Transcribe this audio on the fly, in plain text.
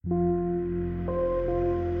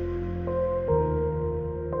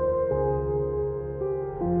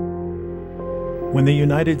When the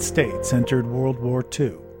United States entered World War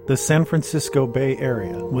II, the San Francisco Bay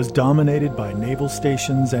Area was dominated by naval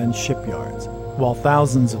stations and shipyards, while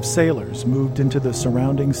thousands of sailors moved into the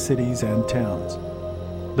surrounding cities and towns.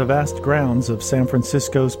 The vast grounds of San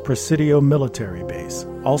Francisco's Presidio military base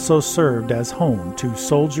also served as home to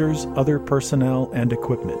soldiers, other personnel, and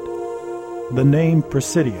equipment. The name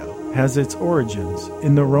Presidio has its origins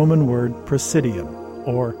in the Roman word presidium,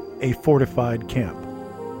 or a fortified camp.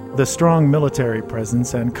 The strong military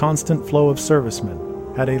presence and constant flow of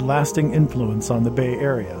servicemen had a lasting influence on the Bay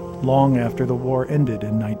Area long after the war ended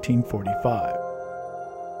in 1945.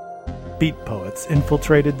 Beat poets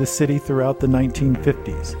infiltrated the city throughout the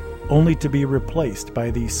 1950s, only to be replaced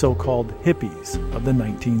by the so-called hippies of the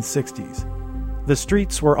 1960s. The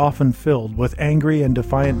streets were often filled with angry and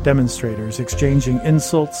defiant demonstrators exchanging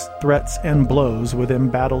insults, threats, and blows with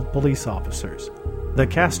embattled police officers. The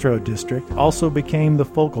Castro district also became the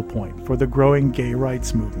focal point for the growing gay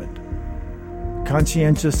rights movement.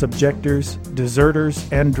 Conscientious objectors, deserters,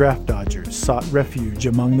 and draft dodgers sought refuge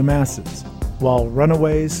among the masses, while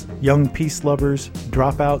runaways, young peace lovers,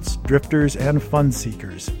 dropouts, drifters, and fun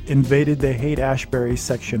seekers invaded the Haight-Ashbury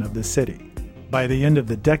section of the city. By the end of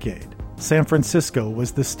the decade, San Francisco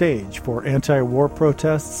was the stage for anti-war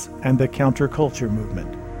protests and the counterculture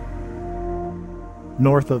movement.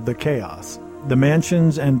 North of the chaos, the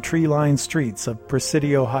mansions and tree-lined streets of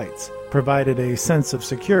Presidio Heights provided a sense of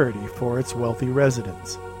security for its wealthy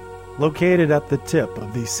residents. Located at the tip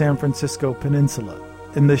of the San Francisco Peninsula,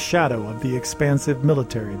 in the shadow of the expansive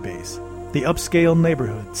military base, the upscale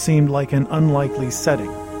neighborhood seemed like an unlikely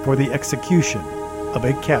setting for the execution of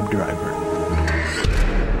a cab driver.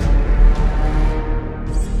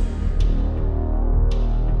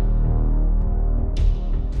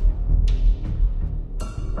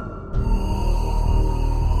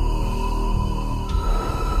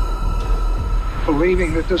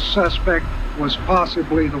 Believing that this suspect was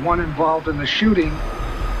possibly the one involved in the shooting,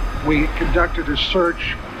 we conducted a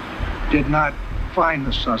search, did not find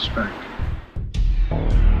the suspect.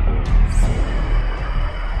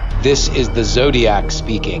 This is the Zodiac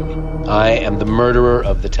speaking. I am the murderer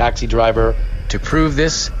of the taxi driver. To prove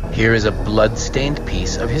this, here is a blood-stained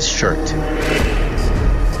piece of his shirt.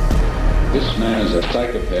 This man is a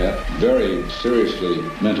psychopath, very seriously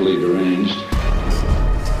mentally deranged.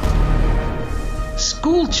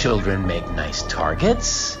 School children make nice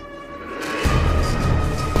targets.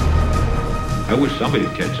 I wish somebody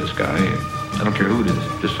would catch this guy. I don't care who it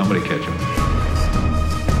is, just somebody catch him.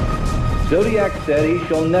 Zodiac said he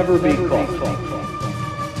shall never be caught.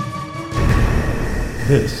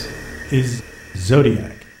 This is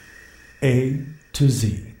Zodiac, A to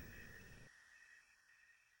Z.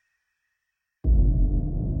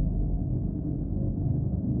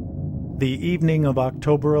 The evening of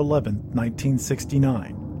October 11,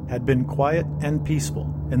 1969, had been quiet and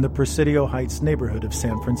peaceful in the Presidio Heights neighborhood of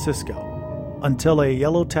San Francisco, until a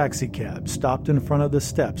yellow taxicab stopped in front of the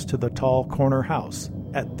steps to the tall corner house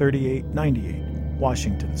at 3898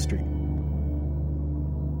 Washington Street.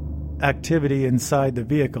 Activity inside the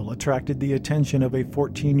vehicle attracted the attention of a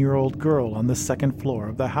 14-year-old girl on the second floor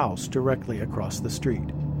of the house directly across the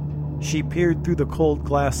street. She peered through the cold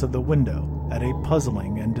glass of the window at a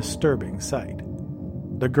puzzling and disturbing sight.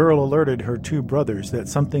 The girl alerted her two brothers that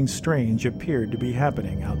something strange appeared to be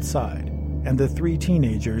happening outside, and the three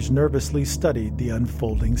teenagers nervously studied the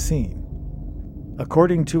unfolding scene.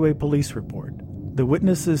 According to a police report, the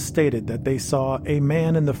witnesses stated that they saw a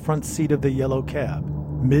man in the front seat of the yellow cab,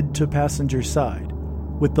 mid to passenger side,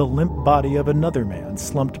 with the limp body of another man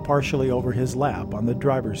slumped partially over his lap on the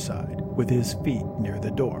driver's side, with his feet near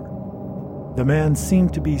the door. The man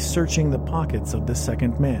seemed to be searching the pockets of the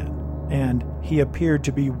second man, and he appeared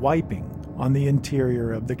to be wiping on the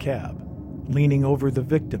interior of the cab, leaning over the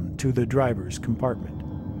victim to the driver's compartment.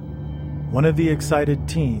 One of the excited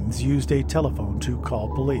teens used a telephone to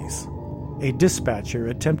call police. A dispatcher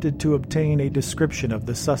attempted to obtain a description of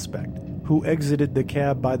the suspect, who exited the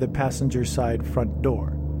cab by the passenger side front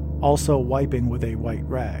door, also wiping with a white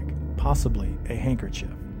rag, possibly a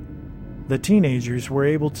handkerchief. The teenagers were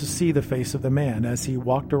able to see the face of the man as he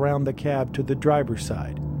walked around the cab to the driver's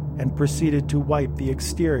side and proceeded to wipe the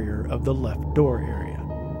exterior of the left door area.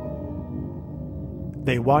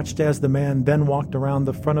 They watched as the man then walked around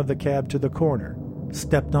the front of the cab to the corner,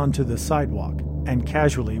 stepped onto the sidewalk, and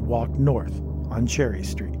casually walked north on Cherry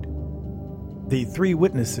Street. The three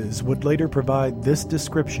witnesses would later provide this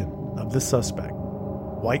description of the suspect.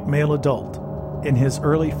 White male adult, in his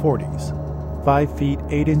early 40s, 5 feet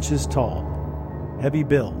 8 inches tall, heavy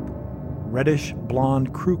build, reddish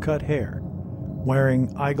blonde crew-cut hair,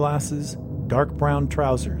 wearing eyeglasses, dark brown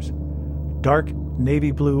trousers, dark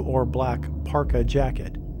navy blue or black parka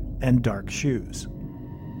jacket, and dark shoes.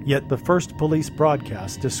 Yet the first police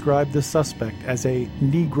broadcast described the suspect as a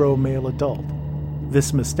Negro male adult.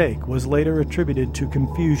 This mistake was later attributed to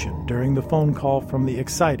confusion during the phone call from the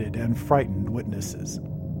excited and frightened witnesses.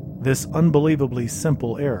 This unbelievably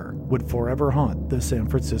simple error would forever haunt the San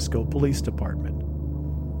Francisco Police Department.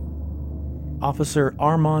 Officer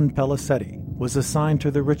Armand Pellicetti was assigned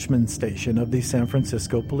to the Richmond station of the San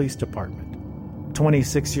Francisco Police Department.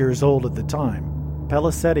 26 years old at the time,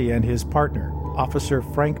 Pellicetti and his partner, Officer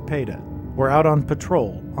Frank Peda, were out on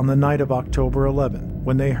patrol on the night of October 11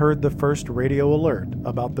 when they heard the first radio alert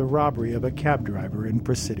about the robbery of a cab driver in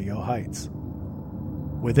Presidio Heights.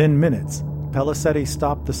 Within minutes, Pellicetti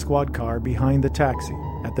stopped the squad car behind the taxi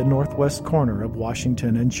at the northwest corner of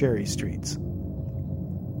Washington and Cherry Streets.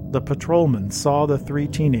 The patrolman saw the 3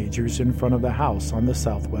 teenagers in front of the house on the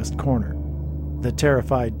southwest corner. The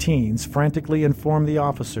terrified teens frantically informed the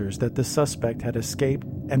officers that the suspect had escaped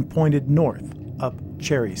and pointed north up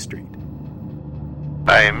Cherry Street.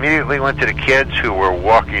 I immediately went to the kids who were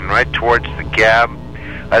walking right towards the cab.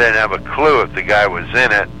 I didn't have a clue if the guy was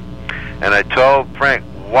in it. And I told Frank,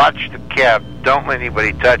 watch the cab, don't let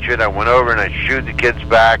anybody touch it. I went over and I shooed the kids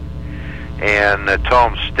back and I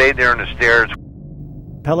told them stay there on the stairs.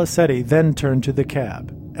 Pellicetti then turned to the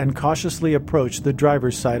cab and cautiously approached the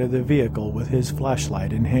driver's side of the vehicle with his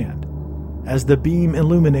flashlight in hand. As the beam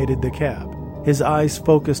illuminated the cab, his eyes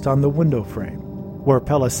focused on the window frame, where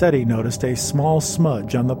Pellicetti noticed a small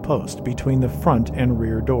smudge on the post between the front and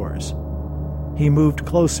rear doors. He moved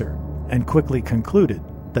closer and quickly concluded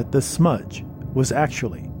that the smudge was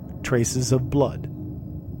actually traces of blood,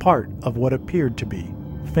 part of what appeared to be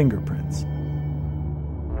fingerprints.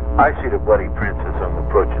 I see the bloody prints as I'm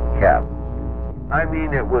approaching the cab. I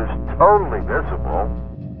mean, it was totally visible.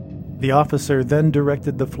 The officer then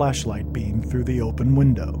directed the flashlight beam through the open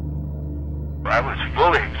window. I was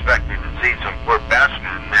fully expecting to see some poor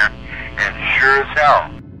bastard in there, and sure as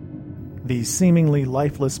hell. The seemingly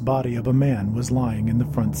lifeless body of a man was lying in the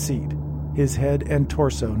front seat, his head and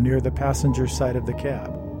torso near the passenger side of the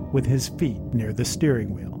cab, with his feet near the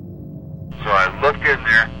steering wheel. So I looked in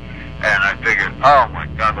there, and I figured, oh my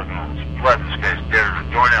God, look at all this blood. This guy's dead as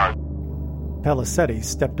a doornail. Pellicetti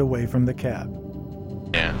stepped away from the cab.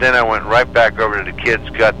 And then I went right back over to the kids,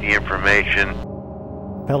 got the information.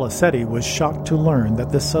 Pellicetti was shocked to learn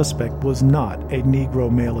that the suspect was not a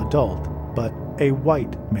Negro male adult, but a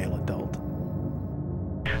white male adult.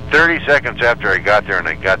 30 seconds after I got there and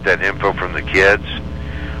I got that info from the kids,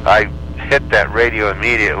 I hit that radio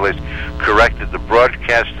immediately, corrected the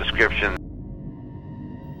broadcast description.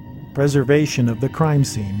 Preservation of the crime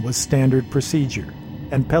scene was standard procedure,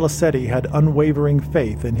 and Pellicetti had unwavering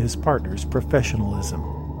faith in his partner's professionalism.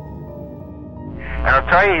 And I'll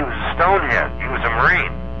tell you, he was a stonehead. He was a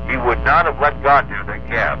Marine. He would not have let God near that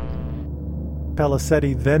cab.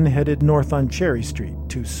 Pellicetti then headed north on Cherry Street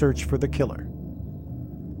to search for the killer.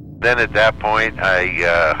 Then at that point, I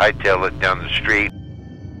hightailed it down the street.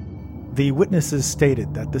 The witnesses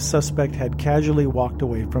stated that the suspect had casually walked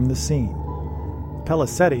away from the scene.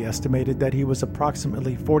 Pellicetti estimated that he was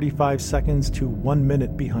approximately 45 seconds to 1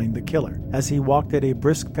 minute behind the killer as he walked at a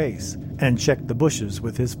brisk pace and checked the bushes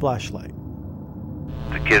with his flashlight.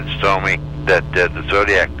 The kids told me that the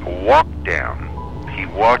Zodiac walked down. He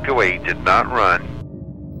walked away, he did not run.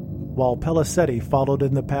 While Pellicetti followed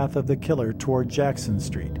in the path of the killer toward Jackson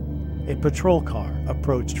Street, a patrol car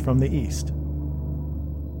approached from the east.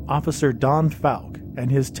 Officer Don Falk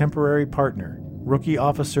and his temporary partner, Rookie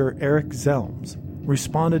Officer Eric Zelms,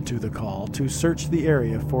 responded to the call to search the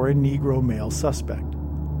area for a Negro male suspect.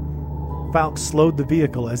 Falk slowed the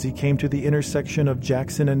vehicle as he came to the intersection of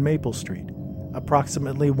Jackson and Maple Street,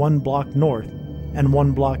 approximately 1 block north and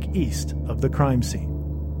 1 block east of the crime scene.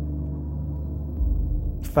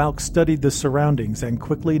 Falk studied the surroundings and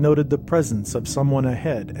quickly noted the presence of someone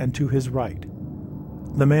ahead and to his right.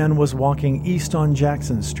 The man was walking east on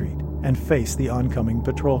Jackson Street and faced the oncoming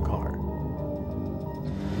patrol car.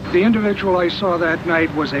 The individual I saw that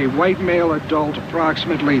night was a white male adult,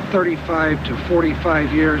 approximately 35 to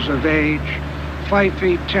 45 years of age, 5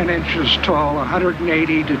 feet 10 inches tall,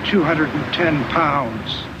 180 to 210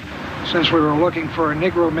 pounds. Since we were looking for a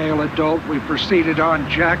Negro male adult, we proceeded on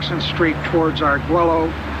Jackson Street towards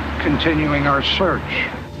Arguello, continuing our search.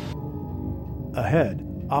 Ahead,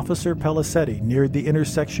 Officer Pellicetti neared the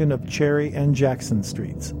intersection of Cherry and Jackson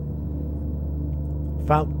Streets.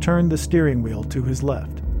 Falk turned the steering wheel to his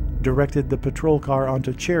left, directed the patrol car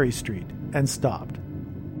onto Cherry Street, and stopped.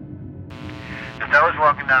 As I was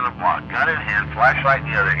walking down the block, gun in hand, flashlight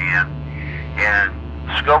in the other hand, and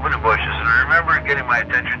scoping the bushes, and I remember getting my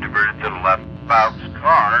attention diverted to the left. Falk's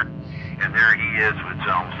car, and there he is with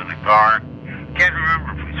Zelms in the car. Can't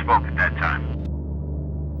remember if we spoke at that time.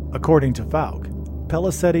 According to Falk,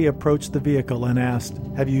 Pelicetti approached the vehicle and asked,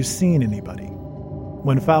 "Have you seen anybody?"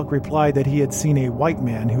 When Falk replied that he had seen a white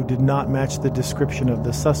man who did not match the description of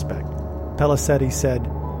the suspect, Pelicetti said,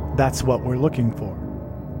 "That's what we're looking for."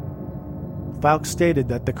 Falk stated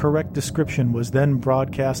that the correct description was then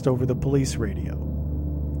broadcast over the police radio.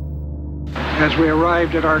 As we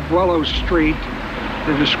arrived at Arguello Street,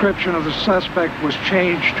 the description of the suspect was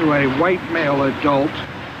changed to a white male adult.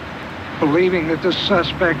 Believing that this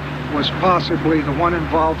suspect was possibly the one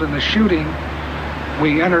involved in the shooting,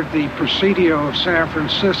 we entered the Presidio of San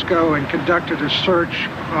Francisco and conducted a search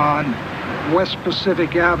on West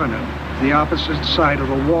Pacific Avenue, the opposite side of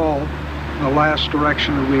the wall, the last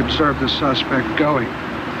direction that we observed the suspect going.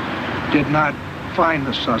 Did not find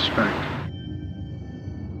the suspect.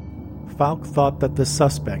 Falk thought that the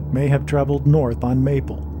suspect may have traveled north on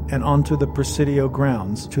Maple and onto the Presidio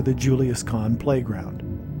grounds to the Julius Kahn playground.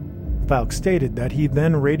 Falk stated that he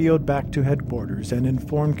then radioed back to headquarters and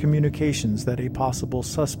informed communications that a possible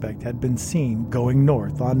suspect had been seen going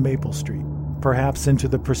north on Maple Street, perhaps into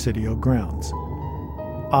the Presidio grounds.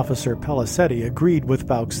 Officer Pelicetti agreed with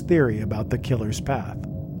Falk's theory about the killer's path.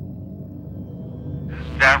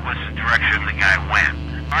 That was the direction the guy went.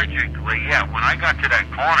 Logically, yeah, when I got to that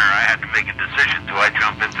corner, I had to make a decision. Do I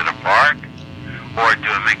jump into the park, or do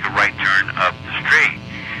I make a right turn up the street?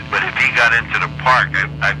 But if he got into the park,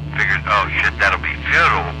 I figured, oh shit, that'll be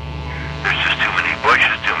futile. There's just too many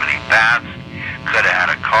bushes, too many paths. Could have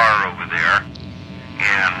had a car over there,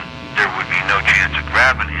 and there would be no chance of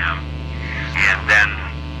grabbing him. And then,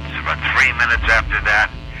 about 3 minutes after that,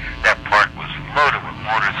 that park was loaded with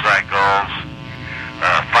motorcycles.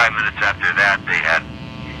 5 minutes after that, they had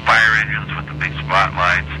fire engines with the big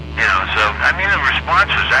spotlights. So, the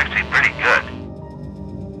response was actually pretty good.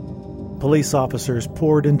 Police officers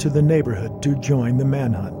poured into the neighborhood to join the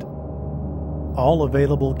manhunt. All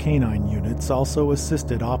available canine units also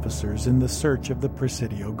assisted officers in the search of the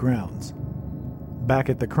Presidio grounds. Back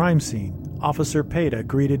at the crime scene, Officer Peda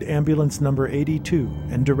greeted ambulance number 82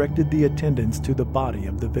 and directed the attendants to the body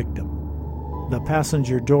of the victim. The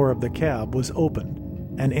passenger door of the cab was opened,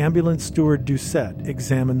 and ambulance steward Doucette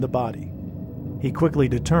examined the body. He quickly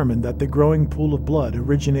determined that the growing pool of blood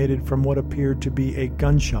originated from what appeared to be a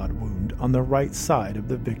gunshot wound on the right side of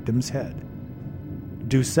the victim's head.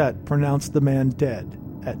 Doucette pronounced the man dead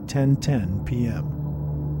at 10:10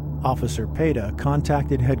 p.m. Officer Peda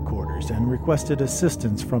contacted headquarters and requested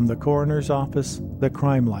assistance from the coroner's office, the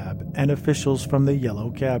crime lab, and officials from the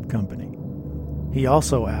Yellow Cab Company. He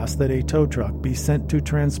also asked that a tow truck be sent to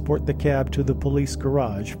transport the cab to the police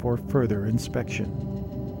garage for further inspection.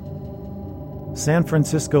 San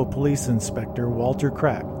Francisco Police Inspector Walter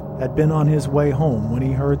Crack had been on his way home when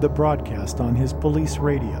he heard the broadcast on his police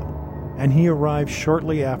radio, and he arrived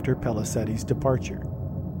shortly after Pelicetti's departure.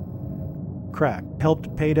 Crack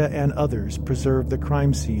helped Peda and others preserve the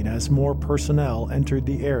crime scene as more personnel entered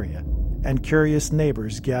the area, and curious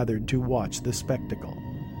neighbors gathered to watch the spectacle.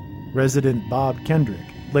 Resident Bob Kendrick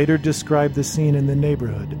later described the scene in the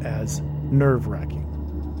neighborhood as nerve-wracking.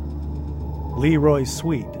 Leroy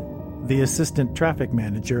Sweet, the assistant traffic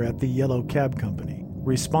manager at the Yellow Cab Company,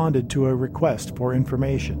 responded to a request for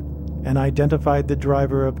information and identified the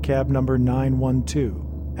driver of cab number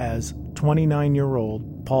 912 as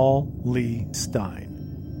 29-year-old Paul Lee Stein.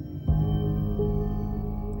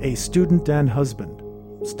 A student and husband,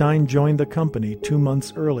 Stein joined the company 2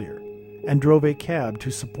 months earlier and drove a cab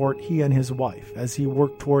to support he and his wife as he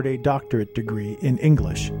worked toward a doctorate degree in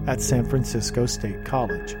English at San Francisco State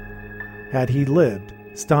College. Had he lived,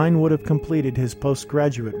 Stein would have completed his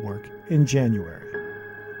postgraduate work in January.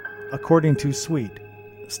 According to Sweet,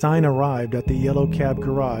 Stein arrived at the Yellow Cab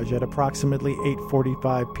garage at approximately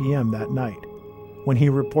 8:45 p.m. that night, when he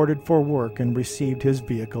reported for work and received his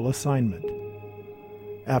vehicle assignment.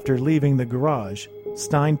 After leaving the garage,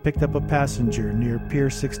 Stein picked up a passenger near Pier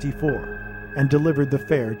 64 and delivered the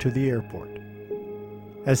fare to the airport.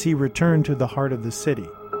 As he returned to the heart of the city,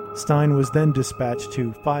 Stein was then dispatched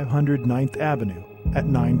to 500 9th Avenue at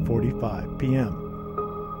 9:45 p.m.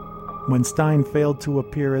 When Stein failed to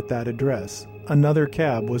appear at that address, another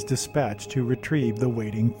cab was dispatched to retrieve the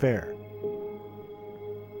waiting fare.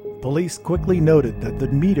 Police quickly noted that the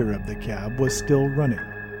meter of the cab was still running,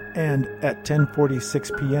 and at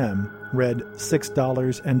 10:46 p.m. read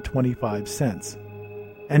 $6.25,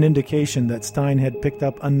 an indication that Stein had picked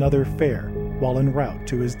up another fare while en route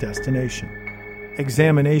to his destination.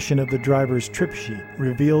 Examination of the driver's trip sheet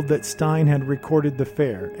revealed that Stein had recorded the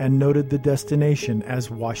fare and noted the destination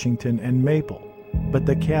as Washington and Maple, but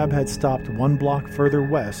the cab had stopped 1 block further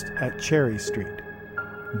west at Cherry Street.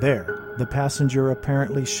 There, the passenger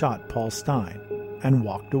apparently shot Paul Stine and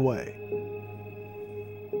walked away.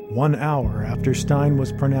 1 hour after Stine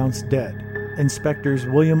was pronounced dead, Inspectors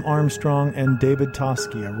William Armstrong and David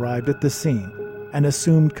Toschi arrived at the scene and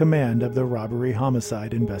assumed command of the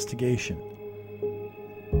robbery-homicide investigation.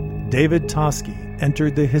 David Toschi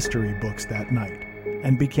entered the history books that night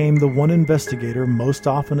and became the one investigator most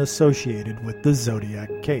often associated with the Zodiac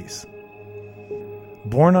case.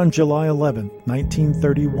 Born on July 11,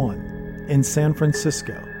 1931, in San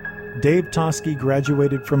Francisco, Dave Toschi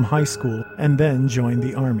graduated from high school and then joined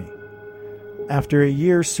the Army. After a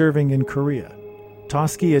year serving in Korea,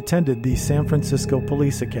 Toschi attended the San Francisco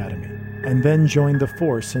Police Academy and then joined the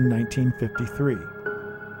force in 1953.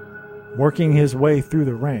 Working his way through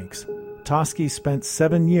the ranks, Toschi spent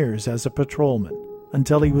 7 years as a patrolman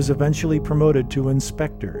until he was eventually promoted to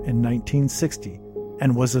inspector in 1960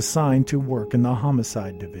 and was assigned to work in the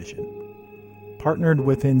Homicide Division. Partnered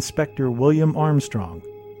with Inspector William Armstrong,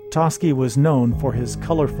 Toschi was known for his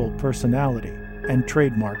colorful personality and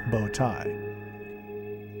trademark bow tie.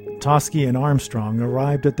 Toschi and Armstrong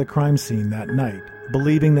arrived at the crime scene that night,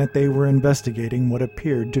 believing that they were investigating what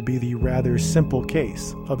appeared to be the rather simple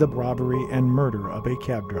case of the robbery and murder of a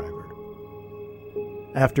cab driver.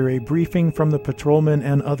 After a briefing from the patrolmen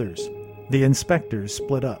and others, the inspectors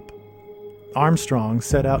split up. Armstrong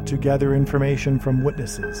set out to gather information from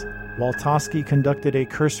witnesses, while Toschi conducted a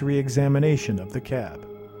cursory examination of the cab.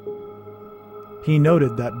 He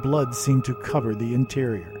noted that blood seemed to cover the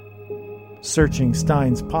interior. Searching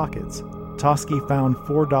Stine's pockets, Toschi found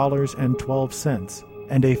 $4.12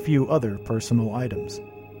 and a few other personal items.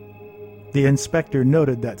 The inspector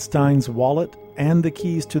noted that Stine's wallet and the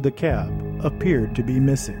keys to the cab appeared to be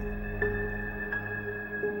missing.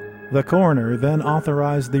 The coroner then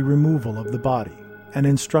authorized the removal of the body and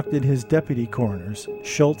instructed his deputy coroners,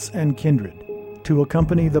 Schultz and Kindred, to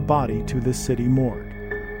accompany the body to the city morgue.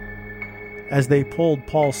 As they pulled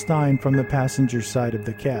Paul Stine from the passenger side of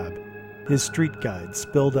the cab, his street guide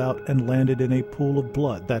spilled out and landed in a pool of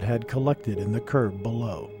blood that had collected in the curb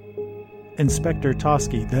below. Inspector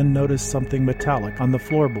Toschi then noticed something metallic on the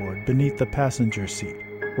floorboard beneath the passenger seat,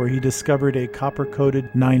 where he discovered a copper-coated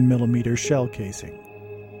 9mm shell casing.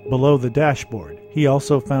 Below the dashboard, he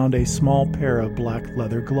also found a small pair of black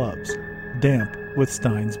leather gloves, damp with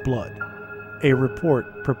Stine's blood. A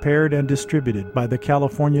report prepared and distributed by the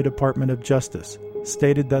California Department of Justice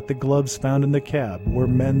stated that the gloves found in the cab were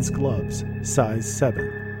men's gloves, size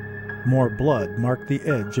 7. More blood marked the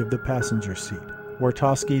edge of the passenger seat, where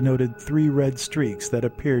Toschi noted 3 red streaks that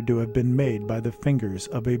appeared to have been made by the fingers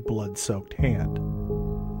of a blood-soaked hand.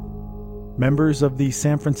 Members of the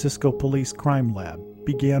San Francisco Police Crime Lab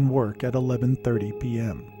began work at 11:30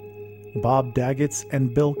 p.m. Bob Daggett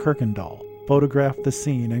and Bill Kirkendall photographed the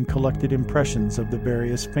scene and collected impressions of the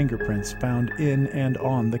various fingerprints found in and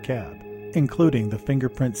on the cab, including the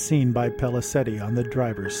fingerprint seen by Pellicetti on the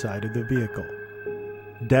driver's side of the vehicle.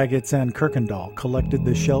 Daggett and Kirkendall collected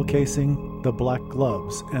the shell casing, the black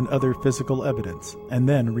gloves, and other physical evidence, and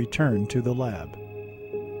then returned to the lab.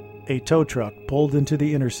 A tow truck pulled into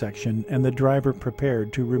the intersection and the driver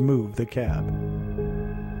prepared to remove the cab.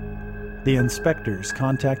 The inspectors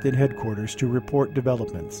contacted headquarters to report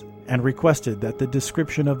developments and requested that the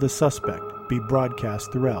description of the suspect be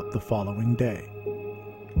broadcast throughout the following day.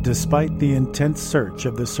 Despite the intense search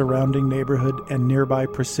of the surrounding neighborhood and nearby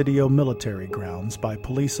Presidio military grounds by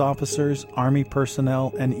police officers, Army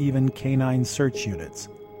personnel, and even canine search units,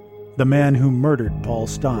 the man who murdered Paul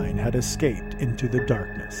Stine had escaped into the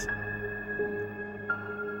darkness.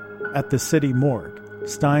 At the city morgue,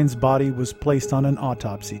 Stine's body was placed on an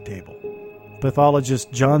autopsy table.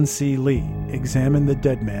 Pathologist John C. Lee examined the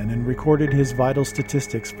dead man and recorded his vital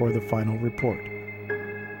statistics for the final report.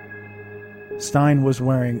 Stine was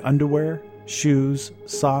wearing underwear, shoes,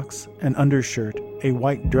 socks, an undershirt, a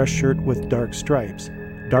white dress shirt with dark stripes,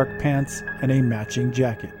 dark pants, and a matching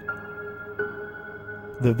jacket.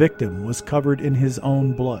 The victim was covered in his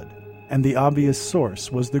own blood, and the obvious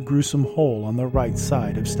source was the gruesome hole on the right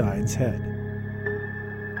side of Stine's head.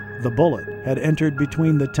 The bullet had entered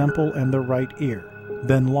between the temple and the right ear,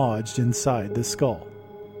 then lodged inside the skull.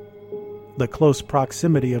 The close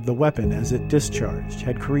proximity of the weapon as it discharged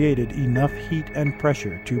had created enough heat and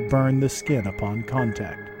pressure to burn the skin upon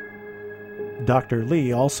contact. Dr.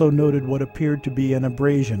 Lee also noted what appeared to be an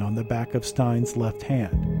abrasion on the back of Stine's left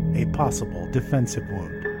hand, a possible defensive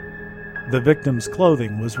wound. The victim's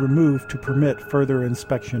clothing was removed to permit further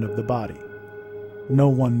inspection of the body. No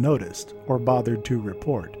one noticed or bothered to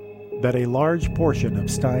report that a large portion of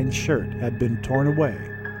Stine's shirt had been torn away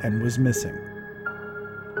and was missing.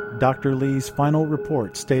 Dr. Lee's final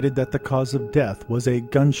report stated that the cause of death was a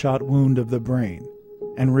gunshot wound of the brain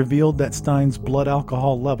and revealed that Stein's blood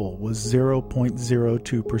alcohol level was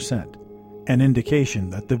 0.02%, an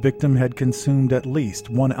indication that the victim had consumed at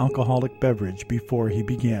least one alcoholic beverage before he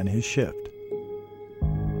began his shift.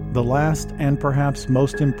 The last and perhaps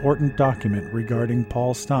most important document regarding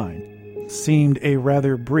Paul Stine seemed a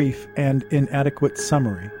rather brief and inadequate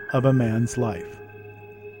summary of a man's life.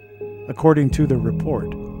 According to the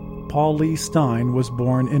report, Paul Lee Stine was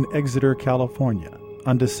born in Exeter, California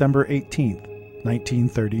on December 18,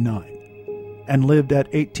 1939, and lived at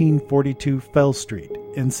 1842 Fell Street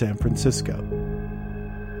in San Francisco.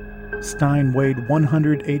 Stine weighed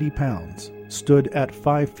 180 pounds, stood at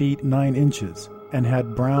 5 feet 9 inches, and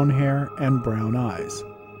had brown hair and brown eyes.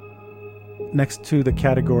 Next to the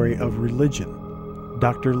category of religion,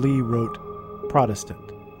 Dr. Lee wrote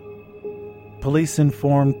Protestant. Police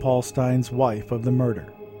informed Paul Stine's wife of the murder,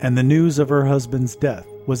 and the news of her husband's death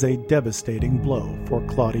was a devastating blow for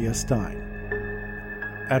Claudia Stine.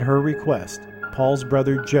 At her request, Paul's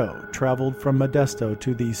brother Joe traveled from Modesto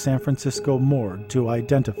to the San Francisco morgue to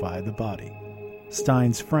identify the body.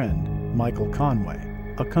 Stine's friend, Michael Conway,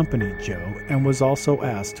 accompanied Joe and was also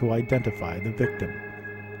asked to identify the victim.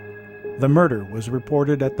 The murder was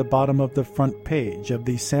reported at the bottom of the front page of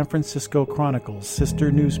the San Francisco Chronicle's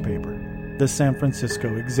sister newspaper, the San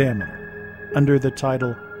Francisco Examiner, under the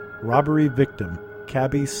title, Robbery Victim,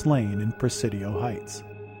 Cabbie Slain in Presidio Heights.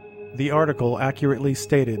 The article accurately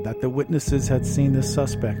stated that the witnesses had seen the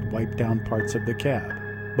suspect wipe down parts of the cab,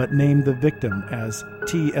 but named the victim as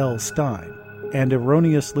T.L. Stine, and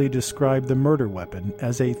erroneously described the murder weapon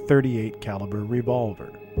as a .38 caliber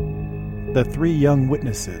revolver. The 3 young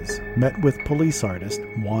witnesses met with police artist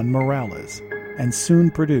Juan Morales and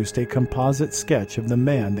soon produced a composite sketch of the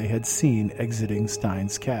man they had seen exiting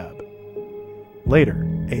Stine's cab. Later,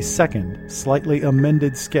 a second, slightly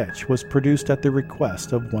amended sketch was produced at the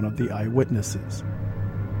request of one of the eyewitnesses.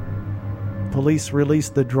 Police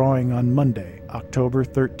released the drawing on Monday, October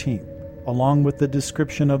 13th, along with the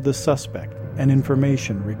description of the suspect and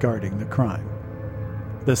information regarding the crime.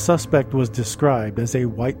 The suspect was described as a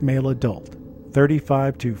white male adult,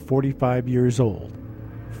 35 to 45 years old,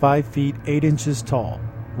 5 feet 8 inches tall,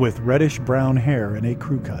 with reddish-brown hair and a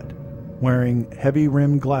crew cut, wearing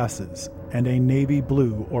heavy-rimmed glasses and a navy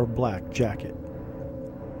blue or black jacket.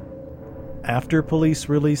 After police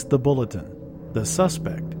released the bulletin, the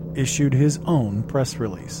suspect issued his own press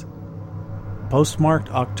release. Postmarked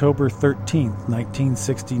October 13,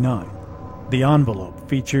 1969, the envelope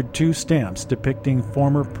featured 2 stamps depicting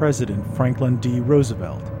former President Franklin D.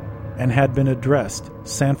 Roosevelt and had been addressed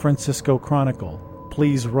San Francisco Chronicle,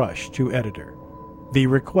 please rush to editor. The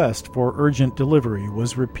request for urgent delivery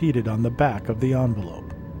was repeated on the back of the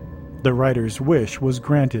envelope. The writer's wish was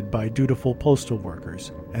granted by dutiful postal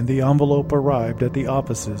workers, and the envelope arrived at the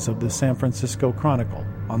offices of the San Francisco Chronicle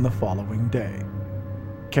on the following day.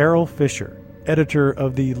 Carol Fisher, editor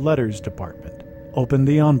of the Letters Department, opened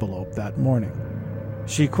the envelope that morning.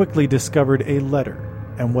 She quickly discovered a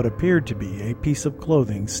letter and what appeared to be a piece of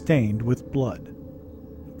clothing stained with blood.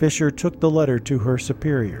 Fisher took the letter to her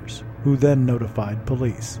superiors, who then notified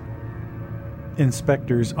police.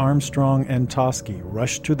 Inspectors Armstrong and Toschi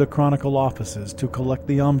rushed to the Chronicle offices to collect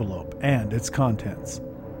the envelope and its contents.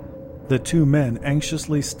 The 2 men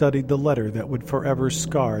anxiously studied the letter that would forever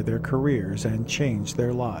scar their careers and change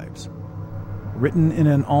their lives. Written in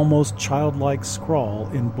an almost childlike scrawl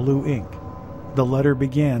in blue ink, the letter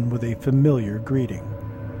began with a familiar greeting.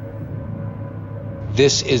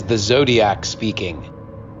 This is the Zodiac speaking.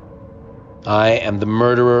 I am the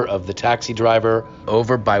murderer of the taxi driver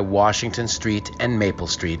over by Washington Street and Maple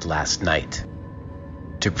Street last night.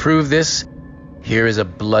 To prove this, here is a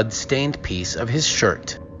blood-stained piece of his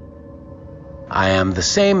shirt. I am the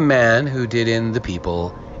same man who did in the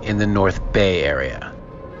people in the North Bay area.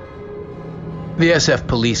 The SF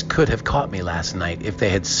police could have caught me last night if they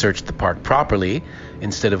had searched the park properly,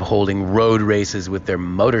 instead of holding road races with their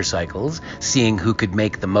motorcycles, seeing who could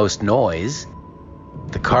make the most noise.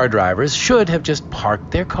 The car drivers should have just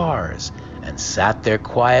parked their cars and sat there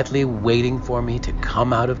quietly waiting for me to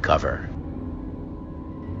come out of cover.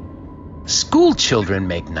 School children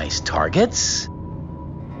make nice targets.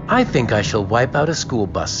 I think I shall wipe out a school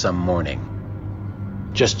bus some morning.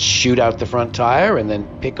 Just shoot out the front tire and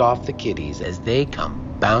then pick off the kiddies as they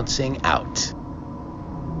come bouncing out.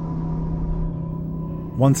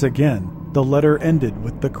 Once again, the letter ended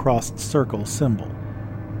with the crossed circle symbol.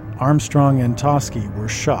 Armstrong and Toschi were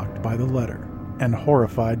shocked by the letter and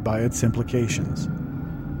horrified by its implications.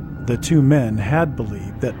 The 2 men had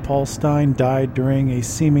believed that Paul Stine died during a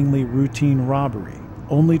seemingly routine robbery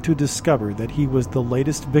only to discover that he was the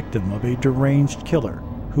latest victim of a deranged killer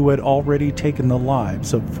who had already taken the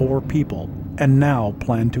lives of 4 people and now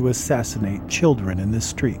planned to assassinate children in the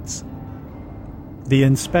streets. The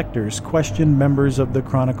inspectors questioned members of the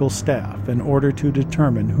Chronicle staff in order to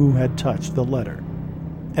determine who had touched the letter.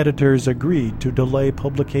 Editors agreed to delay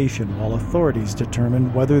publication while authorities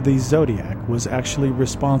determined whether the Zodiac was actually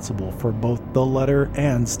responsible for both the letter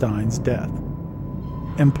and Stein's death.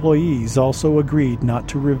 Employees also agreed not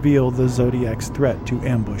to reveal the Zodiac's threat to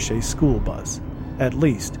ambush a school bus, at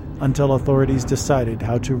least until authorities decided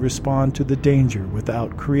how to respond to the danger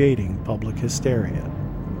without creating public hysteria.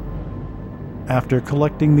 After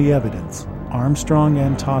collecting the evidence, Armstrong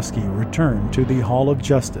and Toschi returned to the Hall of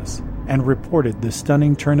Justice and reported the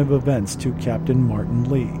stunning turn of events to Captain Martin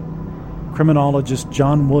Lee. Criminologist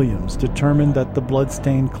John Williams determined that the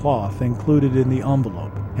blood-stained cloth included in the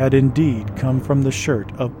envelope had indeed come from the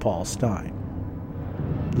shirt of Paul Stine.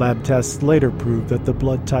 Lab tests later proved that the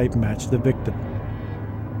blood type matched the victim.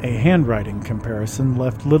 A handwriting comparison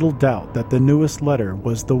left little doubt that the newest letter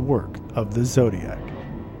was the work of the Zodiac.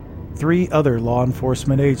 3 other law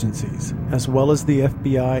enforcement agencies, as well as the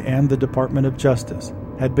FBI and the Department of Justice,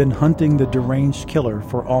 had been hunting the deranged killer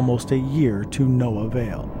for almost a year to no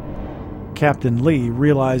avail. Captain Lee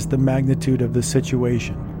realized the magnitude of the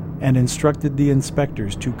situation and instructed the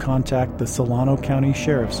inspectors to contact the Solano County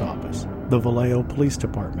Sheriff's Office, the Vallejo Police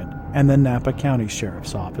Department, and the Napa County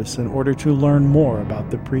Sheriff's Office in order to learn more about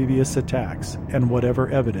the previous attacks and whatever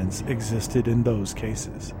evidence existed in those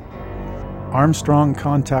cases. Armstrong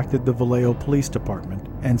contacted the Vallejo Police Department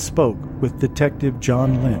and spoke with Detective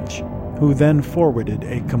John Lynch, who then forwarded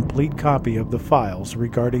a complete copy of the files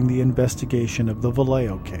regarding the investigation of the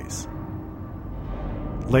Vallejo case.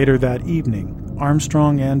 Later that evening,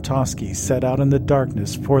 Armstrong and Toschi set out in the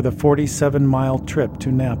darkness for the 47-mile trip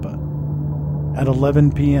to Napa. At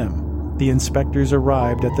 11 p.m., the inspectors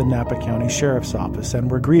arrived at the Napa County Sheriff's Office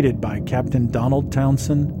and were greeted by Captain Donald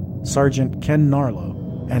Townsend, Sergeant Ken Narlo,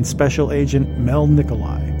 and Special Agent Mel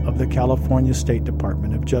Nicolai of the California State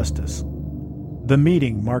Department of Justice. The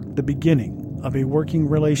meeting marked the beginning of a working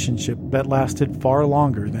relationship that lasted far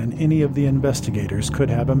longer than any of the investigators could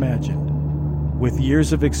have imagined. With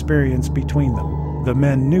years of experience between them, the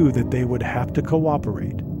men knew that they would have to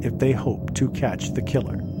cooperate if they hoped to catch the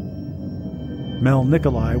killer. Mel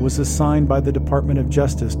Nicolai was assigned by the Department of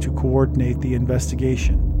Justice to coordinate the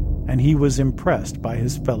investigation, and he was impressed by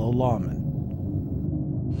his fellow lawmen.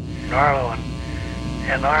 Narlo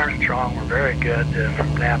and Armstrong were very good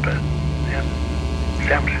from Napa and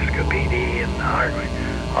San Francisco PD and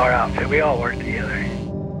our outfit. We all worked together.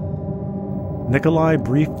 Nicolai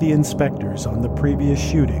briefed the inspectors on the previous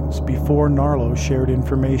shootings before Narlo shared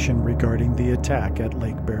information regarding the attack at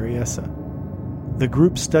Lake Berryessa. The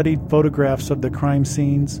group studied photographs of the crime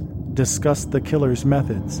scenes, discussed the killer's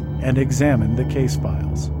methods, and examined the case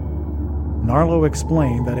files. Narlo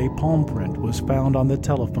explained that a palm print was found on the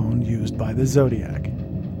telephone used by the Zodiac.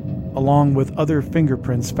 Along with other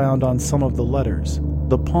fingerprints found on some of the letters,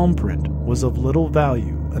 the palm print was of little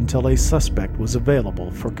value until a suspect was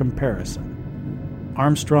available for comparison.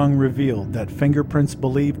 Armstrong revealed that fingerprints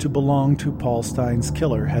believed to belong to Paul Stine's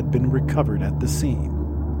killer had been recovered at the scene.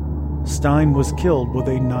 Stine was killed with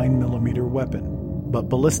a 9mm weapon, but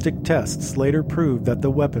ballistic tests later proved that the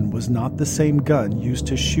weapon was not the same gun used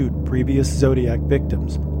to shoot previous Zodiac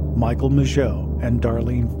victims, Michael Mageau and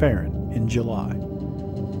Darlene Ferrin, in July.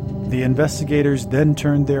 The investigators then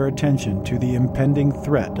turned their attention to the impending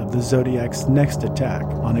threat of the Zodiac's next attack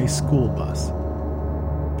on a school bus.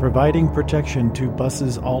 Providing protection to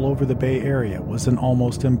buses all over the Bay Area was an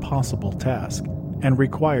almost impossible task and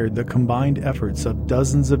required the combined efforts of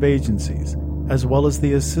dozens of agencies, as well as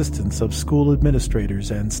the assistance of school administrators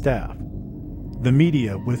and staff. The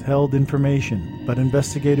media withheld information, but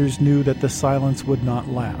investigators knew that the silence would not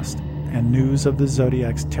last, and news of the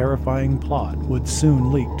Zodiac's terrifying plot would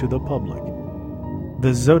soon leak to the public.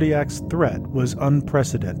 The Zodiac's threat was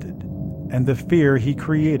unprecedented, and the fear he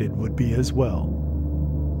created would be as well.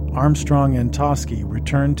 Armstrong and Toschi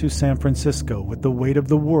returned to San Francisco with the weight of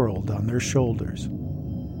the world on their shoulders.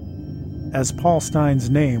 As Paul Stine's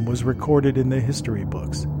name was recorded in the history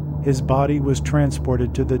books, his body was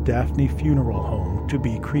transported to the Daphne Funeral Home to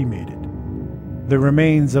be cremated. The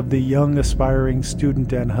remains of the young aspiring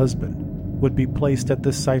student and husband would be placed at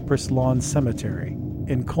the Cypress Lawn Cemetery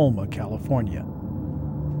in Colma, California.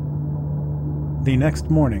 The next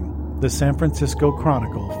morning, the San Francisco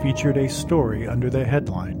Chronicle featured a story under the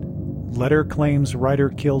headline, "Letter Claims Writer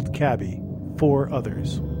Killed Cabbie, 4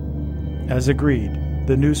 Others." As agreed,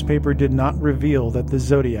 the newspaper did not reveal that the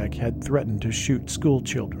Zodiac had threatened to shoot school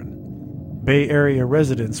children. Bay Area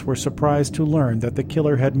residents were surprised to learn that the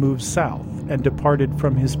killer had moved south and departed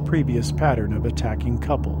from his previous pattern of attacking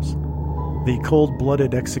couples. The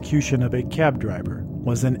cold-blooded execution of a cab driver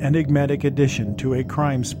was an enigmatic addition to a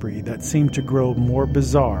crime spree that seemed to grow more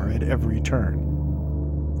bizarre at every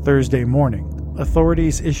turn. Thursday morning,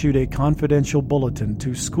 authorities issued a confidential bulletin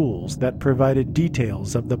to schools that provided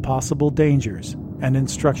details of the possible dangers and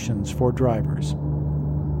instructions for drivers.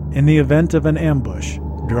 In the event of an ambush,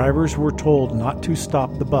 drivers were told not to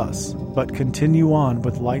stop the bus, but continue on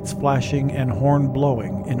with lights flashing and horn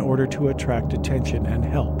blowing in order to attract attention and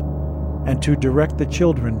help, and to direct the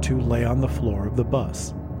children to lay on the floor of the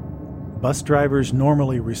bus. Bus drivers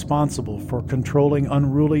normally responsible for controlling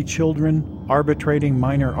unruly children, arbitrating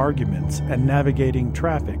minor arguments, and navigating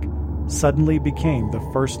traffic suddenly became the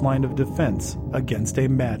first line of defense against a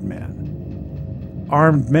madman.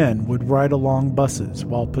 Armed men would ride along buses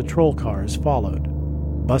while patrol cars followed.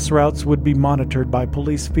 Bus routes would be monitored by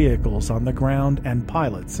police vehicles on the ground and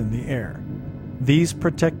pilots in the air. These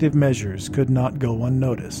protective measures could not go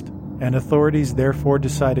unnoticed, and authorities therefore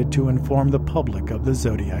decided to inform the public of the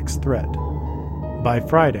Zodiac's threat. By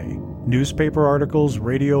Friday, newspaper articles,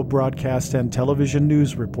 radio broadcasts, and television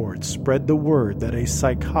news reports spread the word that a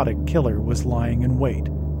psychotic killer was lying in wait,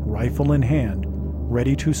 rifle in hand,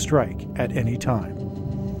 ready to strike at any time.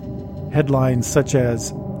 Headlines such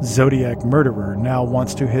as "Zodiac Murderer Now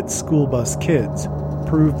Wants to Hit School Bus Kids"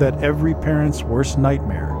 proved that every parent's worst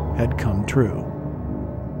nightmare had come true.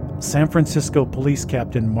 San Francisco Police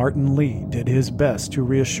Captain Martin Lee did his best to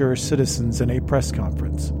reassure citizens in a press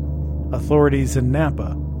conference. Authorities in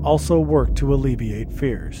Napa also worked to alleviate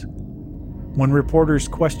fears. When reporters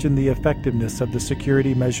questioned the effectiveness of the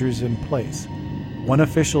security measures in place, one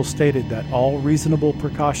official stated that all reasonable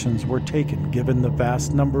precautions were taken given the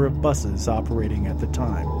vast number of buses operating at the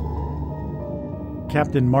time.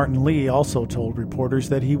 Captain Martin Lee also told reporters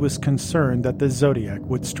that he was concerned that the Zodiac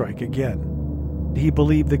would strike again. He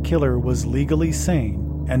believed the killer was legally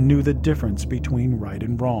sane and knew the difference between right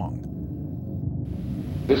and wrong.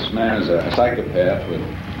 This man is a psychopath with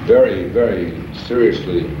very, very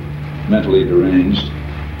seriously mentally deranged.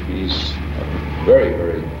 He's a very,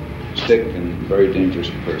 very sick and very dangerous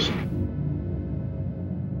person.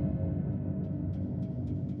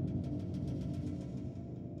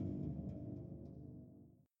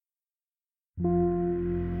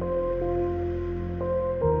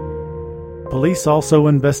 Police also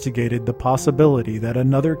investigated the possibility that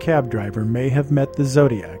another cab driver may have met the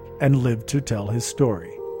Zodiac and lived to tell his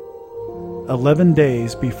story. 11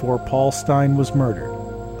 days before Paul Stine was murdered,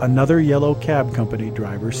 another yellow cab company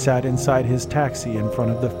driver sat inside his taxi in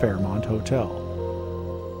front of the Fairmont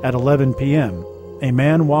Hotel. At 11 p.m., a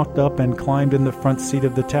man walked up and climbed in the front seat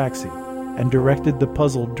of the taxi and directed the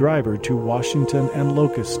puzzled driver to Washington and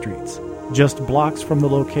Locust Streets, just blocks from the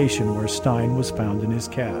location where Stine was found in his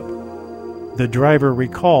cab. The driver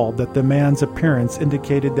recalled that the man's appearance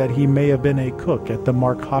indicated that he may have been a cook at the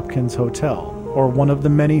Mark Hopkins Hotel or one of the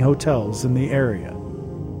many hotels in the area.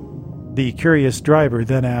 The curious driver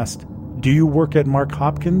then asked, "Do you work at Mark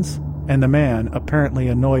Hopkins?" And the man, apparently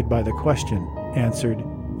annoyed by the question, answered,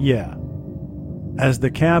 "Yeah." As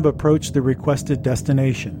the cab approached the requested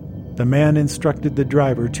destination, the man instructed the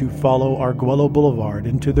driver to follow Arguello Boulevard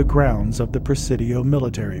into the grounds of the Presidio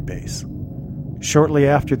military base. Shortly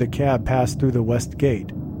after the cab passed through the west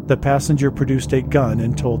gate, the passenger produced a gun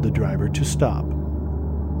and told the driver to stop.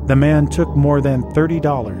 The man took more than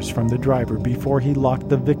 $30 from the driver before he locked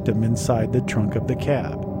the victim inside the trunk of the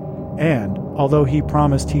cab. And, although he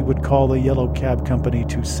promised he would call the yellow cab company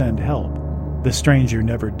to send help, the stranger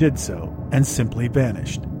never did so and simply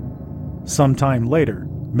vanished. Sometime later,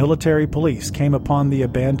 military police came upon the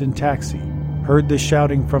abandoned taxi, heard the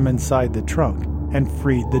shouting from inside the trunk, and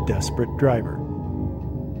freed the desperate driver.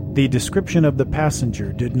 The description of the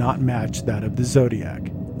passenger did not match that of the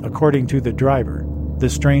Zodiac. According to the driver, the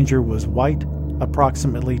stranger was white,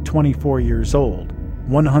 approximately 24 years old,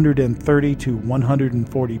 130 to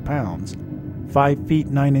 140 pounds, 5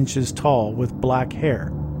 feet 9 inches tall with black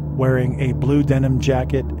hair, wearing a blue denim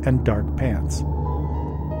jacket and dark pants.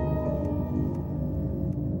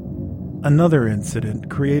 Another incident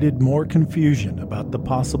created more confusion about the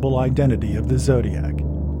possible identity of the Zodiac.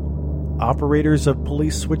 Operators of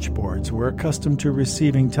police switchboards were accustomed to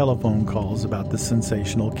receiving telephone calls about the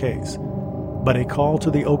sensational case, but a call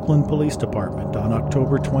to the Oakland Police Department on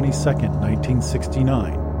October 22,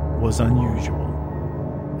 1969, was unusual.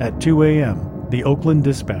 At 2 a.m., the Oakland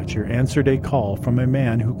dispatcher answered a call from a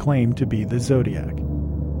man who claimed to be the Zodiac.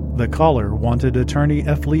 The caller wanted attorney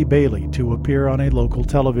F. Lee Bailey to appear on a local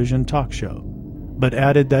television talk show. but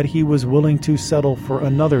added that he was willing to settle for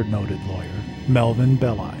another noted lawyer, Melvin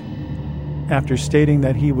Belli. After stating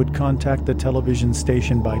that he would contact the television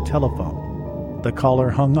station by telephone, the caller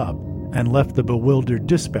hung up and left the bewildered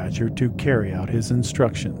dispatcher to carry out his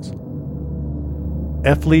instructions.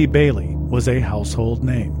 F. Lee Bailey was a household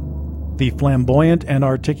name. The flamboyant and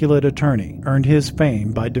articulate attorney earned his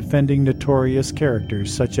fame by defending notorious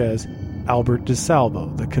characters such as Albert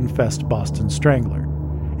DeSalvo, the confessed Boston Strangler,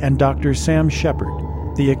 and Dr. Sam Shepard,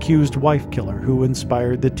 the accused wife killer who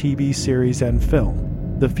inspired the TV series and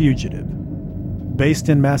film, The Fugitive. Based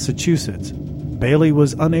in Massachusetts, Bailey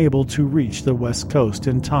was unable to reach the West Coast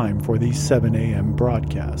in time for the 7 a.m.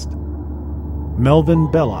 broadcast. Melvin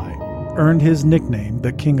Belli earned his nickname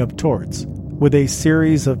the King of Torts with a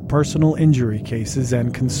series of personal injury cases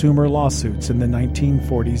and consumer lawsuits in the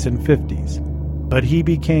 1940s and 50s, but he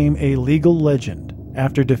became a legal legend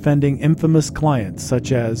after defending infamous clients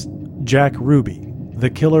such as Jack Ruby, the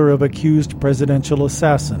killer of accused presidential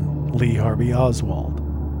assassin Lee Harvey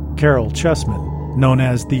Oswald, Carol Chessman, known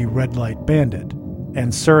as the Red Light Bandit,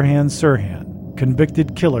 and Sirhan Sirhan,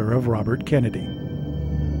 convicted killer of Robert Kennedy.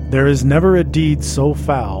 There is never a deed so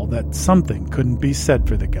foul that something couldn't be said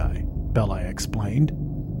for the guy, Belli explained.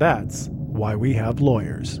 That's why we have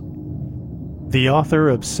lawyers. The author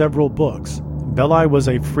of several books, Belli was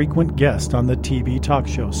a frequent guest on the TV talk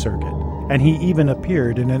show circuit, and he even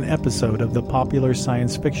appeared in an episode of the popular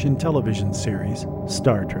science fiction television series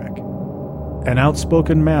Star Trek. An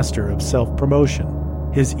outspoken master of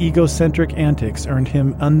self-promotion, his egocentric antics earned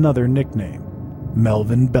him another nickname,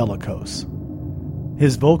 Melvin Bellicose.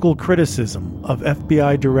 His vocal criticism of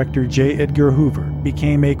FBI Director J. Edgar Hoover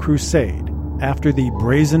became a crusade after the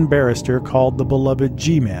brazen barrister called the beloved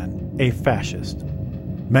G-Man a fascist.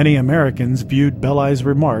 Many Americans viewed Belli's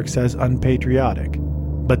remarks as unpatriotic,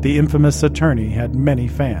 but the infamous attorney had many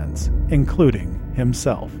fans, including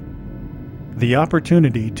himself. The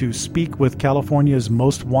opportunity to speak with California's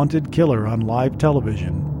most wanted killer on live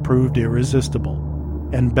television proved irresistible,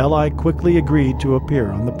 and Belli quickly agreed to appear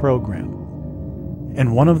on the program.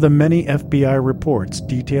 In one of the many FBI reports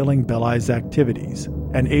detailing Belli's activities,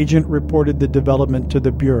 an agent reported the development to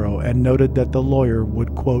the Bureau and noted that the lawyer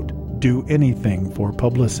would, quote, do anything for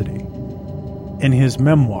publicity. In his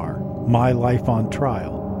memoir, My Life on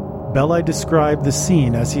Trial, Belli described the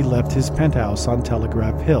scene as he left his penthouse on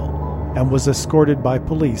Telegraph Hill and was escorted by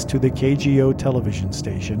police to the KGO television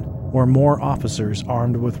station where more officers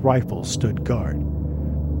armed with rifles stood guard.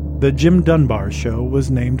 The Jim Dunbar Show was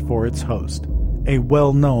named for its host, a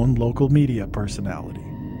well-known local media personality.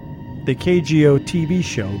 The KGO TV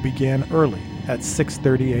show began early at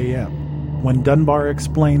 6:30 a.m. when Dunbar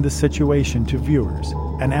explained the situation to viewers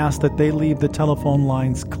and asked that they leave the telephone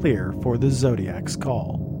lines clear for the Zodiac's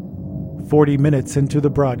call. 40 minutes into the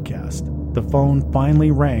broadcast, the phone finally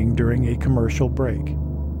rang during a commercial break.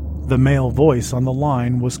 The male voice on the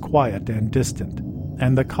line was quiet and distant,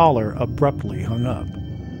 and the caller abruptly hung up.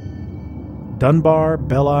 Dunbar,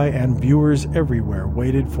 Belli, and viewers everywhere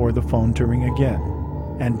waited for the phone to ring again,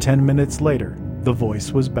 and 10 minutes later, the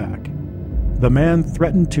voice was back. The man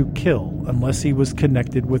threatened to kill unless he was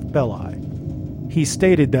connected with Belli. He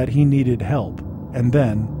stated that he needed help, and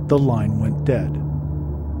then the line went dead.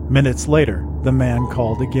 Minutes later, the man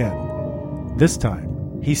called again. This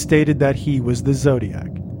time, he stated that he was the Zodiac,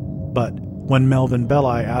 but when Melvin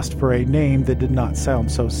Belli asked for a name that did not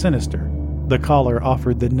sound so sinister, the caller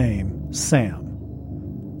offered the name Sam.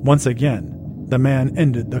 Once again, the man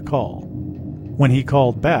ended the call. When he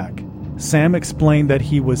called back, Sam explained that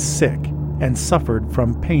he was sick and suffered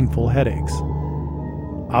from painful headaches.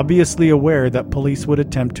 Obviously aware that police would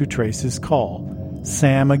attempt to trace his call,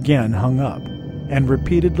 Sam again hung up and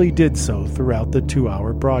repeatedly did so throughout the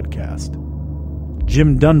 2-hour broadcast.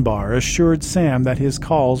 Jim Dunbar assured Sam that his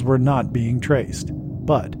calls were not being traced,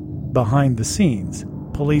 but behind the scenes,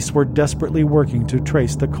 police were desperately working to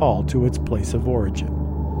trace the call to its place of origin.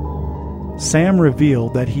 Sam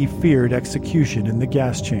revealed that he feared execution in the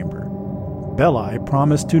gas chamber. Belli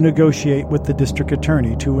promised to negotiate with the district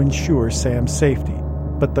attorney to ensure Sam's safety,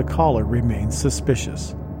 but the caller remained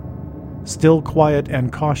suspicious. Still quiet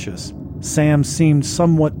and cautious, Sam seemed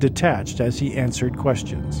somewhat detached as he answered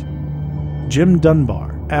questions. Jim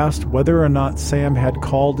Dunbar asked whether or not Sam had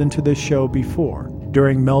called into the show before,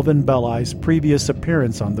 during Melvin Belli's previous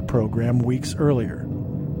appearance on the program weeks earlier.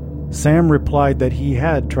 Sam replied that he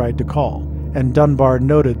had tried to call, and Dunbar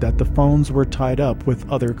noted that the phones were tied up with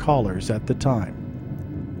other callers at the time.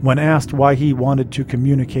 When asked why he wanted to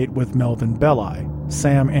communicate with Melvin Belli,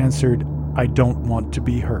 Sam answered, "I don't want to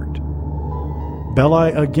be hurt."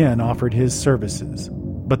 Belli again offered his services,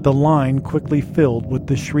 but the line quickly filled with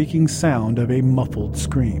the shrieking sound of a muffled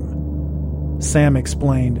scream. Sam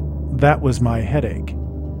explained, "That was my headache."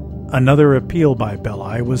 Another appeal by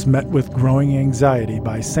Belli was met with growing anxiety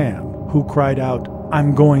by Sam, who cried out,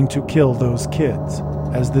 "I'm going to kill those kids,"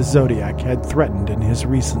 as the Zodiac had threatened in his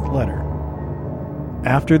recent letter.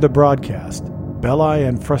 After the broadcast, Belli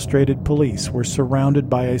and frustrated police were surrounded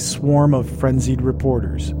by a swarm of frenzied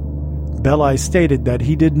reporters. Belli stated that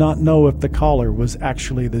he did not know if the caller was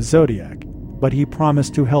actually the Zodiac, but he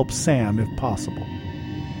promised to help Sam if possible.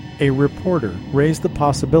 A reporter raised the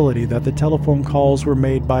possibility that the telephone calls were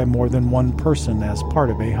made by more than one person as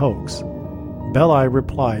part of a hoax. Belli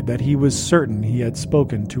replied that he was certain he had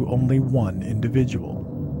spoken to only one individual.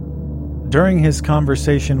 During his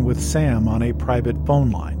conversation with Sam on a private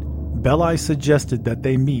phone line, Belli suggested that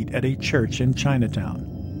they meet at a church in Chinatown.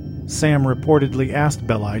 Sam reportedly asked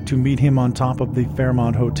Belli to meet him on top of the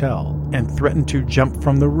Fairmont Hotel and threatened to jump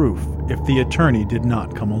from the roof if the attorney did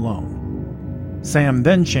not come alone. Sam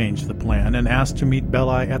then changed the plan and asked to meet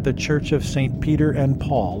Belli at the Church of St. Peter and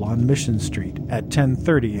Paul on Mission Street at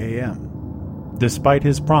 10:30 a.m. Despite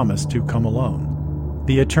his promise to come alone,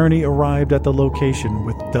 the attorney arrived at the location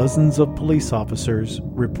with dozens of police officers,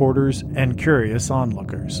 reporters, and curious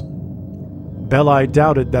onlookers. Belli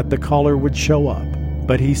doubted that the caller would show up,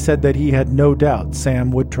 but he said that he had no doubt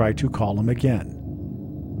Sam would try to call him again.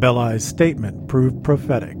 Belli's statement proved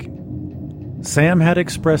prophetic. Sam had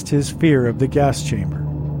expressed his fear of the gas chamber,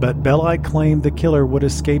 but Belli claimed the killer would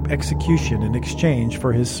escape execution in exchange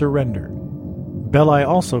for his surrender. Belli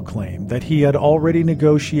also claimed that he had already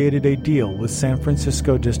negotiated a deal with San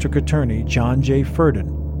Francisco District Attorney John J.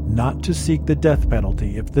 Furden not to seek the death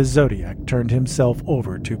penalty if the Zodiac turned himself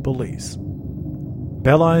over to police.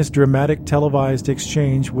 Belli's dramatic televised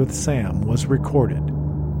exchange with Sam was recorded,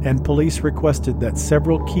 and police requested that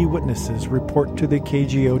several key witnesses report to the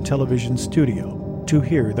KGO television studio to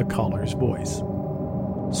hear the caller's voice.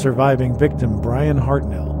 Surviving victim Brian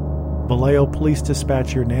Hartnell, Vallejo Police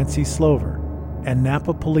Dispatcher Nancy Slover, and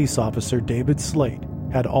Napa Police Officer David Slate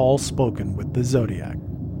had all spoken with the Zodiac.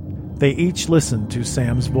 They each listened to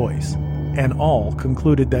Sam's voice, and all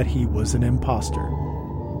concluded that he was an imposter.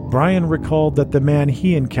 Brian recalled that the man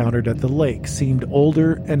he encountered at the lake seemed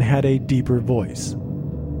older and had a deeper voice.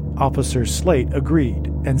 Officer Slate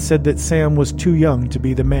agreed and said that Sam was too young to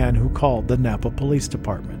be the man who called the Napa Police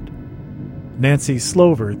Department. Nancy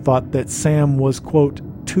Slover thought that Sam was, quote,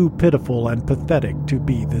 too pitiful and pathetic to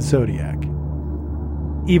be the Zodiac.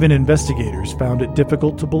 Even investigators found it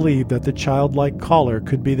difficult to believe that the childlike caller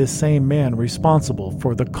could be the same man responsible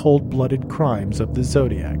for the cold-blooded crimes of the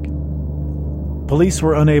Zodiac. Police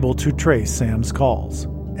were unable to trace Sam's calls,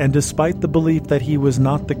 and despite the belief that he was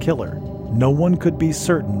not the killer, no one could be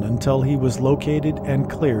certain until he was located and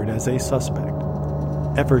cleared as a suspect.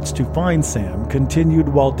 Efforts to find Sam continued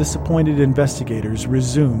while disappointed investigators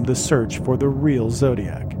resumed the search for the real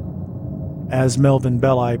Zodiac. As Melvin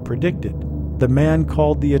Belli predicted, the man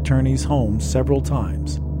called the attorney's home several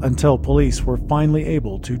times until police were finally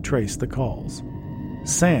able to trace the calls.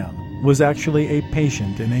 Sam was actually a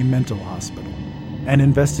patient in a mental hospital, and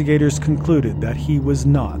investigators concluded that he was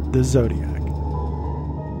not the Zodiac.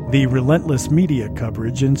 The relentless media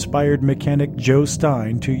coverage inspired mechanic Joe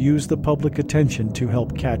Stein to use the public attention to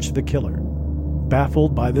help catch the killer.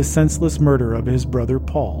 Baffled by the senseless murder of his brother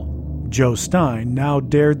Paul, Joe Stein now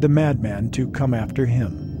dared the madman to come after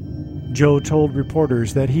him. Joe told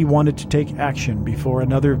reporters that he wanted to take action before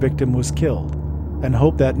another victim was killed, and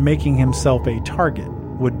hoped that making himself a target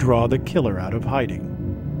would draw the killer out of hiding.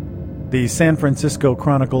 The San Francisco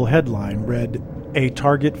Chronicle headline read, "A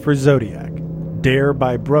Target for Zodiac. Dare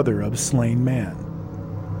by brother of slain man."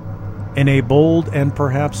 In a bold and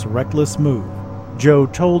perhaps reckless move, Joe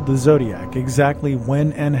told the Zodiac exactly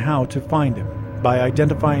when and how to find him by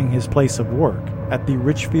identifying his place of work at the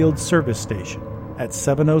Richfield service station at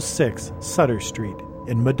 706 Sutter Street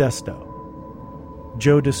in Modesto.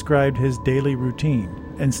 Joe described his daily routine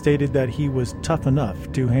and stated that he was tough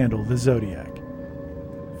enough to handle the Zodiac.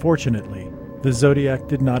 Fortunately, the Zodiac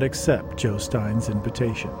did not accept Joe Stein's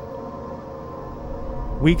invitation.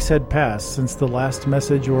 Weeks had passed since the last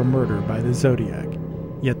message or murder by the Zodiac,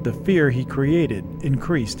 yet the fear he created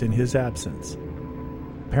increased in his absence.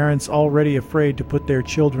 Parents already afraid to put their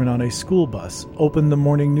children on a school bus opened the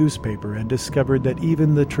morning newspaper and discovered that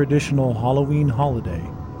even the traditional Halloween holiday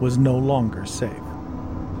was no longer safe.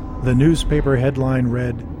 The newspaper headline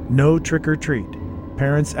read, "No trick or treat.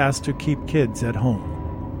 Parents asked to keep kids at home."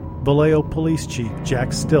 Vallejo Police Chief Jack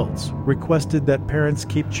Stiltz requested that parents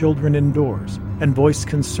keep children indoors and voiced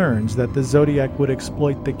concerns that the Zodiac would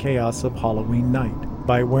exploit the chaos of Halloween night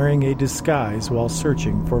by wearing a disguise while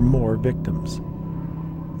searching for more victims.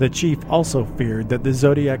 The chief also feared that the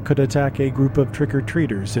Zodiac could attack a group of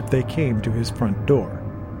trick-or-treaters if they came to his front door.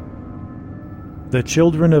 The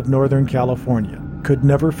children of Northern California could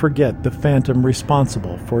never forget the phantom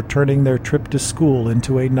responsible for turning their trip to school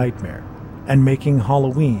into a nightmare and making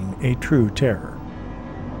Halloween a true terror.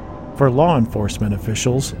 For law enforcement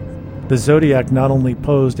officials, the Zodiac not only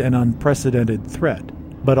posed an unprecedented threat,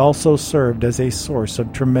 but also served as a source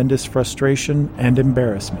of tremendous frustration and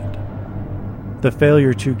embarrassment. The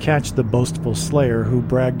failure to catch the boastful slayer who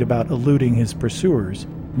bragged about eluding his pursuers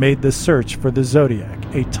made the search for the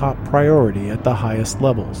Zodiac a top priority at the highest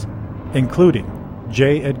levels, including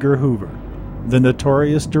J. Edgar Hoover, the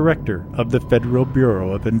notorious director of the Federal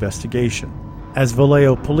Bureau of Investigation, as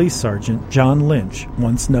Vallejo Police Sergeant John Lynch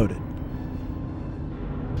once noted.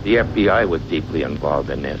 The FBI was deeply involved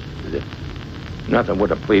in this. Nothing would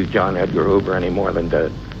have pleased John Edgar Hoover any more than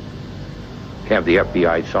to have the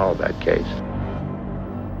FBI solve that case.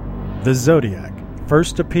 The Zodiac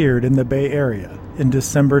first appeared in the Bay Area in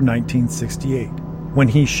December 1968, when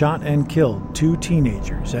he shot and killed 2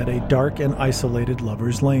 teenagers at a dark and isolated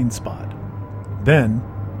Lover's Lane spot. Then,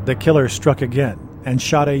 the killer struck again and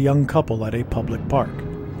shot a young couple at a public park,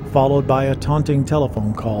 followed by a taunting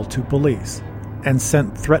telephone call to police, and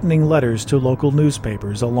sent threatening letters to local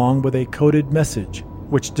newspapers along with a coded message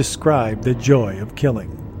which described the joy of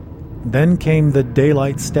killing. Then came the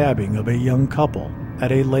daylight stabbing of a young couple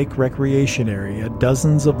at a lake recreation area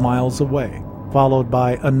dozens of miles away, followed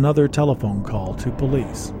by another telephone call to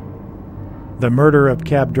police. The murder of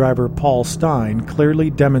cab driver Paul Stein clearly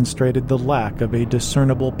demonstrated the lack of a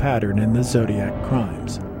discernible pattern in the Zodiac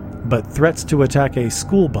crimes, but threats to attack a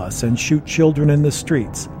school bus and shoot children in the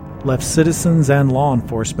streets left citizens and law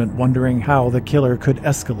enforcement wondering how the killer could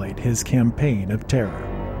escalate his campaign of terror.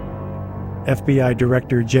 FBI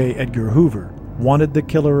Director J. Edgar Hoover wanted the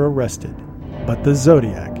killer arrested, but the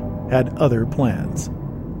Zodiac had other plans.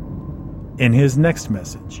 In his next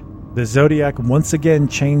message, the Zodiac once again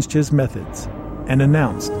changed his methods and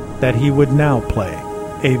announced that he would now play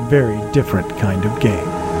a very different kind of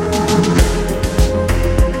game.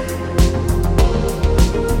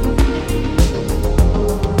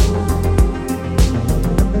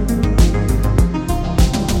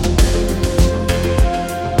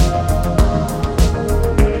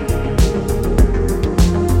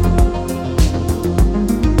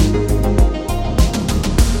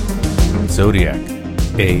 Zodiac,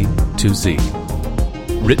 A to Z.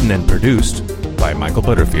 Written and produced by Michael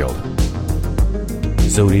Butterfield.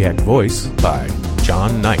 Zodiac voice by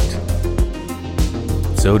John Knight.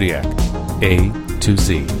 Zodiac, A to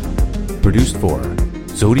Z. Produced for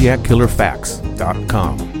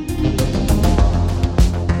ZodiacKillerFacts.com.